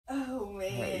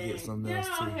Man, get something else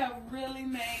y'all too. have really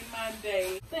made my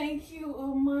day. Thank you,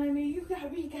 Money. You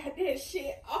got that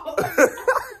shit off.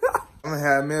 I'm gonna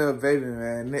have me a baby,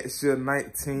 man. Next year,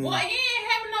 19. Boy, you ain't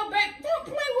having no baby. Don't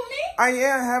play with me. I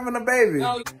am having a baby.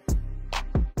 Oh.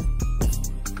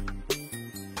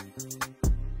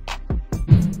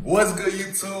 What's good,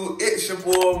 YouTube? It's your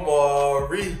boy,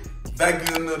 Maury. Back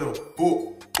in another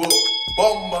boom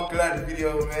buckle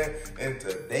video, man. And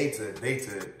today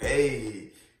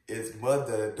is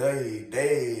Mother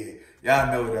Day.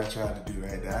 Y'all know what I tried to do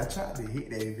right there. I tried to hit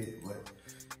that bit, but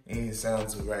it ain't sound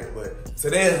too right. But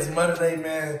today is Mother Day,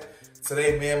 man.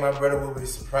 Today, me and my brother will be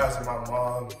surprising my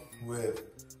mom with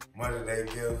Mother Day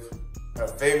gift. Her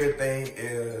favorite thing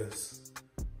is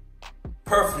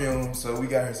perfume, so we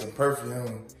got her some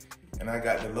perfume. And I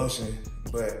got the lotion,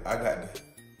 but I got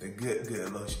the good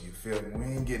lotion, you feel me? We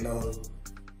ain't get no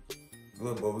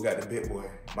little boy, we got the big boy.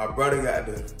 My brother got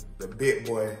the big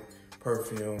boy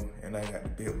perfume, and I got the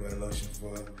big boy lotion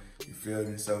for her, you feel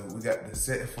me? So we got the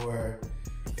set for her,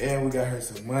 and we got her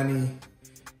some money,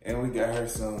 and we got her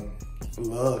some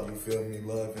love, you feel me?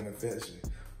 Love and affection.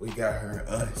 We got her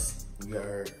us. We got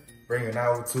her bringing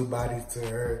our two bodies to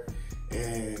her,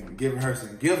 and giving her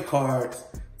some gift cards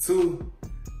too,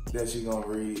 that she gonna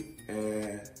read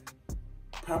and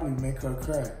probably make her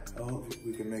cry. I hope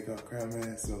we can make her cry,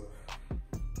 man. So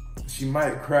she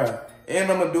might cry. And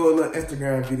I'm gonna do a little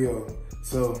Instagram video.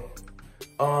 So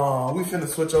we finna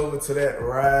switch over to that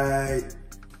right.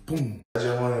 Boom. I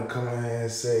just wanna come in here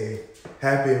and say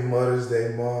Happy Mother's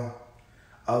Day, Mom.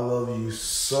 I love you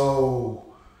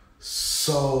so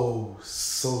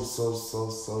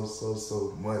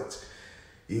much.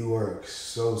 You work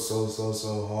so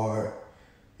hard.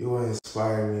 You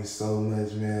inspire me so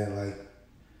much, man. Like,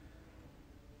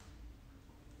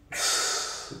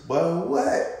 but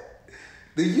what?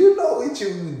 Do you know what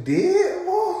you did,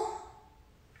 Mom?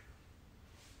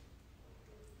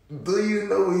 Do you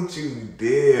know what you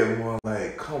did, Mom?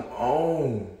 Like, come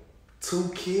on. 2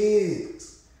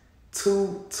 kids.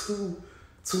 Two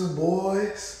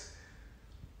boys.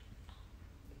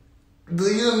 Do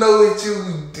you know what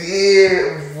you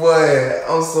did, boy?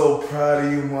 I'm so proud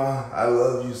of you, Mom. I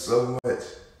love you so much.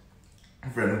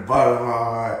 From the bottom of my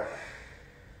heart.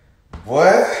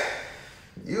 Boy,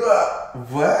 you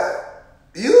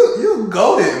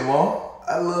goated, Mom.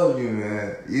 I love you,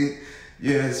 man.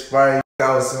 You inspire me.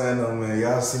 I was saying though, man,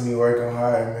 y'all see me working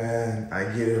hard, man. I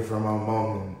get it from my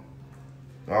mama.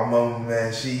 My mama,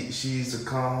 man, she used to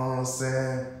come home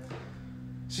saying,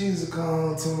 she used to come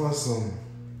home to my son.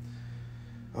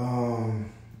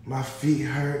 My feet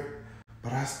hurt,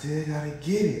 but I still gotta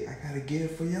get it. I gotta get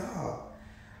it for y'all.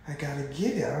 I gotta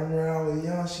get it. I remember I was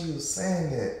young, she was saying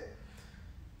that.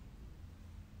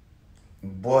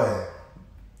 Boy,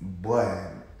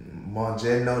 Mom,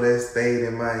 just know that stayed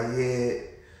in my head.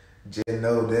 Just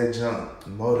know that junk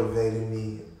motivated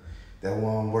me. That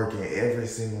one I'm working every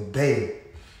single day.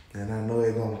 And I know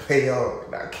it's gonna pay off,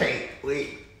 and I can't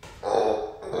wait.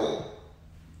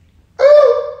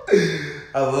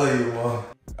 I love you, Mom.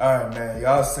 All right, man.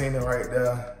 Y'all seen it right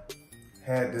there.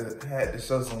 Had to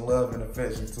show some love and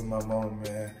affection to my mom,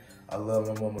 man. I love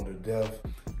my mama to death.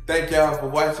 Thank y'all for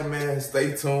watching, man.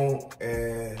 Stay tuned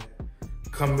and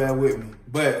come back with me.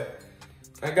 But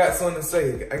I got something to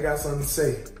say.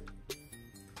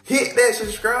 Hit that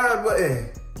subscribe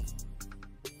button.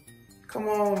 Come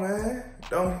on, man.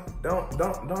 Don't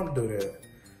do that.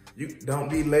 You don't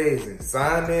be lazy.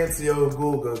 Sign in to your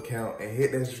Google account and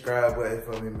hit that subscribe button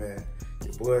for me, man.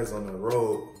 Your boy's on the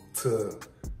road to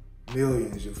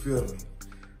millions, you feel me?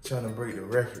 Trying to break the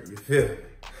record, you feel me?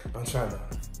 I'm trying to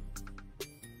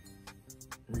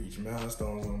reach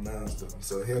milestones on milestones.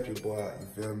 So help your boy out, you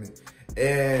feel me?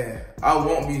 And I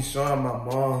won't be showing my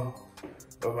mom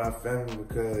or my family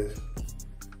because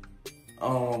I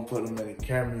don't want to put them in the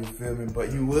camera, you feel me?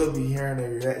 But you will be hearing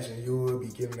their reaction. You will be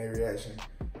giving their reaction.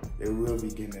 They will be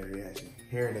getting their reaction,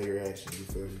 hearing their reaction, you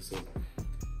feel me? So,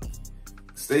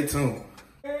 stay tuned.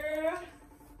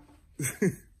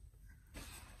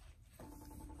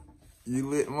 You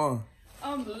lit, Mom?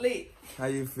 I'm lit. How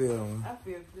you feel, Mom? I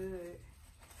feel good.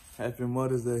 Happy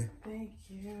Mother's Day. Thank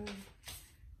you.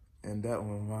 And that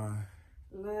one, mine.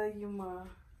 Love you, Mom.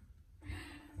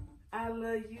 I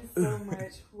love you so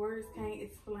much. Words can't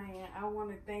explain. I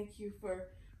want to thank you for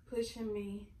pushing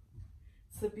me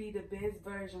to be the best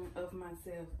version of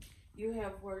myself. You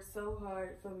have worked so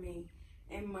hard for me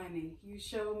and Money. You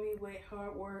showed me what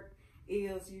hard work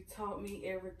is. You taught me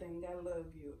everything. I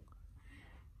love you.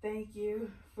 Thank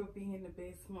you for being the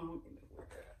best mom in the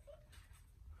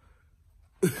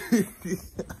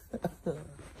world.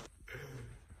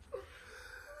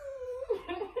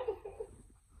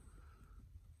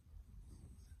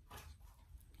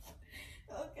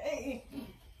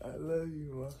 love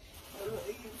you, Ma. I love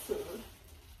you too.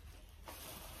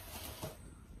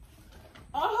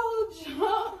 Oh,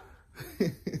 John.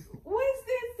 What's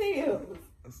this is?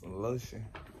 That's some lotion.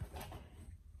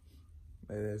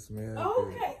 Let that smell.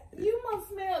 Okay, good. You must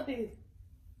smell this.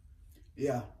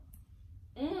 Yeah.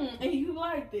 And you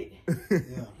liked it.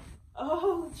 Yeah.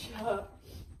 Oh, John.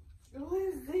 What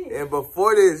is this? And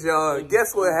before this, y'all,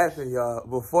 guess what happened, y'all?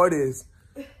 Before this,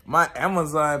 my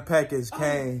Amazon package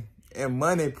came and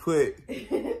Money put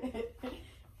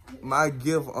my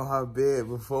gift on her bed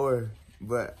before,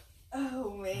 but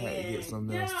oh man, I had to get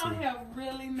something else y'all too. have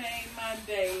really made my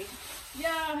day.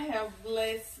 Y'all have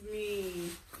blessed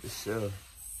me For sure.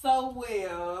 so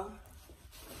well.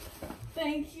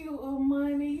 Thank you,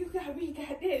 Money. You got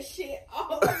that shit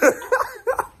off.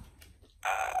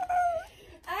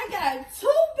 I got 2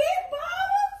 big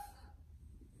bottles.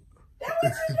 That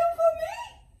what you do for me?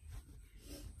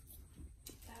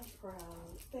 I'm proud.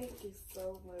 Thank you so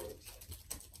much.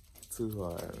 Too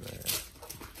hard, man.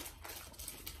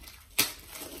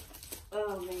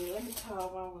 Oh man, let me call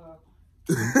my mom.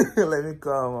 Let me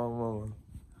call my mama.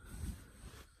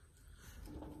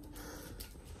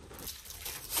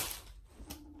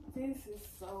 This is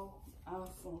so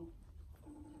awesome.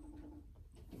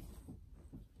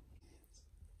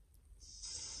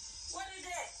 What is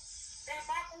that? That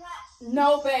baccarat? No,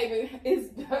 baby, it's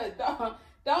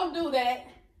don't do that.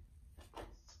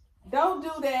 Don't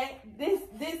do that. This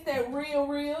that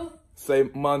real. Say,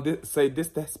 Mom, say this,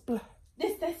 that splat.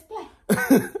 This that splat.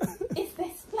 It's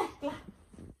that splat splat.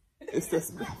 It's that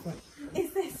splat.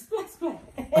 It's that splat splat.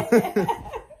 I heard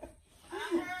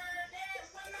that.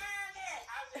 What mine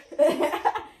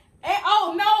that? And,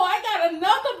 oh no, I got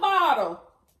another bottle.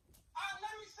 Oh,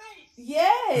 let me see.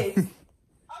 Yes.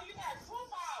 Oh, you got 2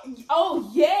 bottles.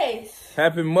 Oh yes.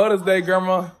 Happy Mother's Day,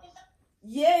 Grandma.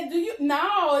 Yeah. Do you?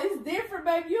 No, it's different,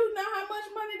 baby. You know how much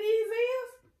money these is?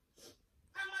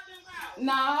 How much is that?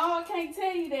 No, I can't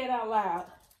tell you that out loud.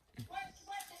 What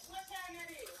time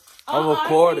it is? I'm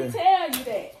recording. I can't tell you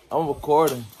that. I'm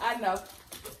recording. I know.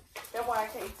 That's why I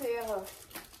can't tell her.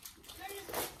 Let me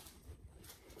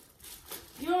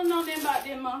see. You don't know nothing about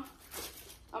them, Ma.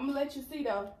 I'm gonna let you see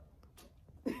though.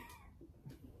 I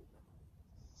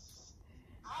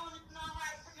don't even know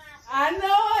how to pronounce it. I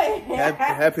know it.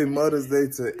 Happy Mother's Day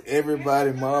to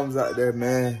everybody, moms out there,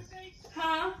 man.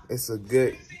 Huh? It's a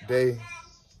good day.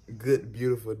 Good,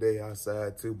 beautiful day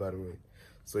outside, too, by the way.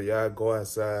 So y'all go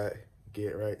outside,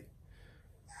 get right.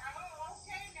 Oh,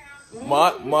 okay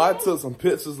now. Ma took some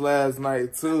pictures last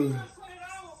night, too. Put it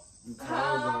on.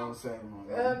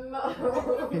 No. I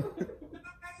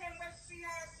can't wait to see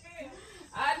how it feels.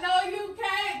 I know you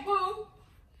can't, boo.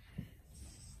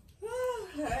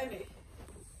 Honey.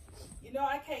 You know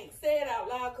I can't say it out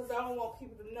loud because I don't want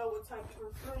people to know what type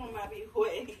of perfume I be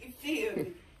wearing. You feel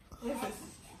me?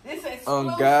 This exclusive.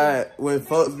 Oh, God, when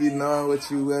folks be knowing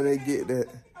what you wear, they get that.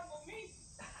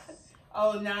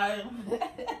 Oh, no.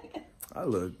 I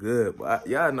look good, but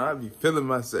y'all know I be feeling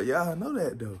myself. Y'all know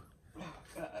that, though.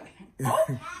 Oh,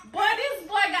 boy, this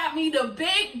boy got me the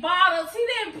big bottles. He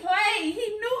didn't play. He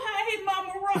knew how his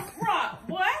mama rock,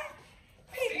 boy.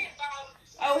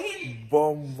 He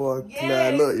Bomba Yes.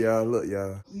 clad. Look, y'all. Look,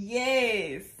 y'all.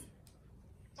 yes.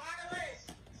 By the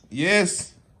way,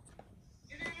 Yes,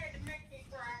 you didn't have to make me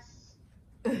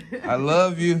cry. I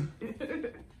love you. I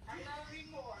love you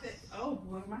more. Oh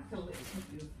boy, my collection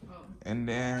is. And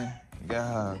then got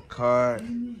her a card.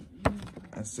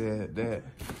 I said that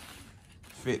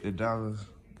 $50.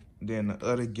 Then the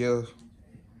other gift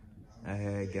I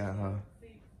had got her.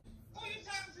 Who you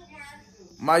talking to, man?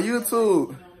 My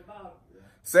YouTube.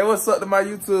 Say what's up to my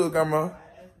YouTube, Grandma. Oh,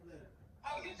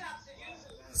 you talking to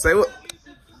YouTube. Say what?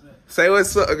 Say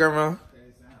what's up, Grandma.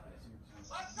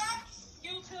 What's up,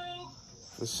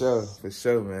 YouTube? For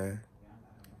sure, man.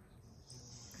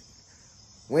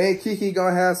 When Kiki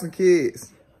gonna have some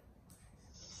kids?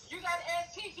 You got to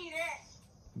ask Kiki that.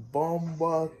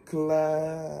 Bomba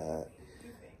clad.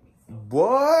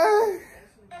 Boy.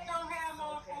 That don't have no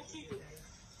on Kiki.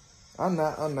 I'm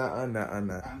not. I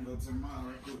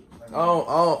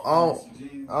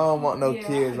don't want no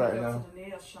kids right now. To the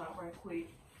nail shop right quick.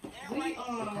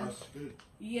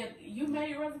 Yeah, you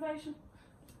made a reservation?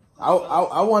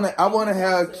 I wanna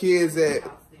have kids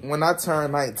when I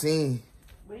turn 19.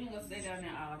 We ain't gonna stay down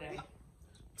there all day.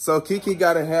 So Kiki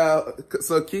gotta have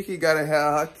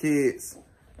her kids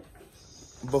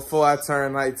before I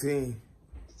turn 19.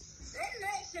 That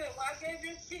next year, why can't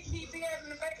you Kiki be having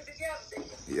the baby together?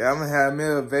 Yeah, I'm gonna have me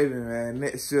a baby, man.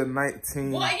 Next year,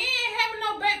 19. Boy, you ain't having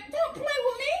no baby. Don't play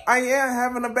with me. I am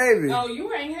having a baby. Oh,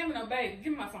 you ain't having no baby.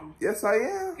 Give me my phone. Yes, I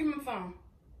am. Give me my phone.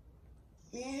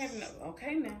 You ain't having no.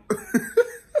 Okay now.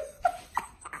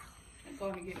 I'm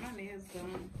going to get my nails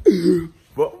done.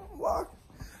 But walk.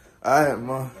 Alright,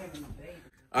 Mom.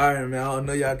 Alright, man. I don't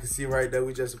know y'all can see right there.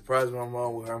 We just surprised my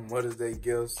mom with her Mother's Day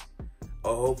gifts. I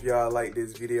hope y'all like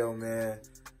this video, man.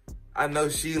 I know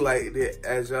she liked it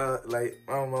as y'all, like,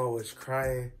 my mom was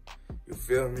crying. You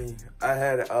feel me?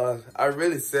 I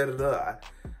really set it up.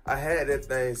 I had that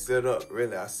thing set up,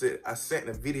 really. I sent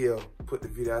the video, put the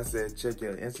video, I said, check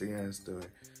your Instagram story.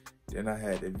 Then I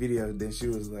had the video, then she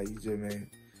was like, you just made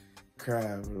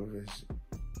cry, bro.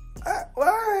 I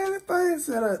had the thing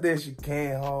set up. Then she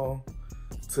came home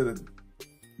to the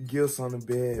gifts on the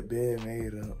bed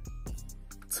made up.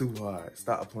 Too hard,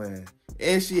 stop playing.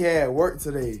 And she had work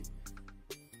today.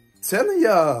 Telling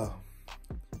y'all,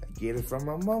 I get it from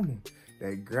my mama.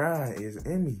 That grind is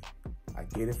in me. I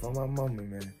get it from my mama,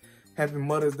 man. Happy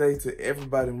Mother's Day to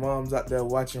everybody, moms out there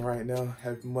watching right now.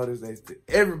 Happy Mother's Day to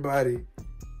everybody.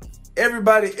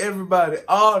 Everybody,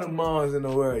 all the moms in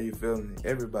the world, you feel me?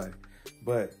 Everybody.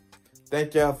 But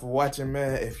thank y'all for watching,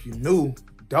 man. If you new,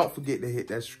 don't forget to hit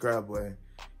that subscribe button.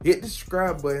 Hit the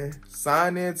subscribe button.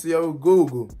 Sign in to your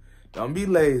Google. Don't be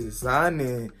lazy. Sign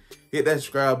in. Hit that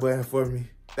subscribe button for me.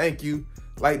 Thank you.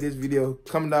 Like this video.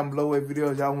 Comment down below what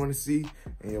videos y'all want to see.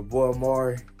 And your boy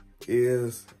Mari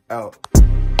is out.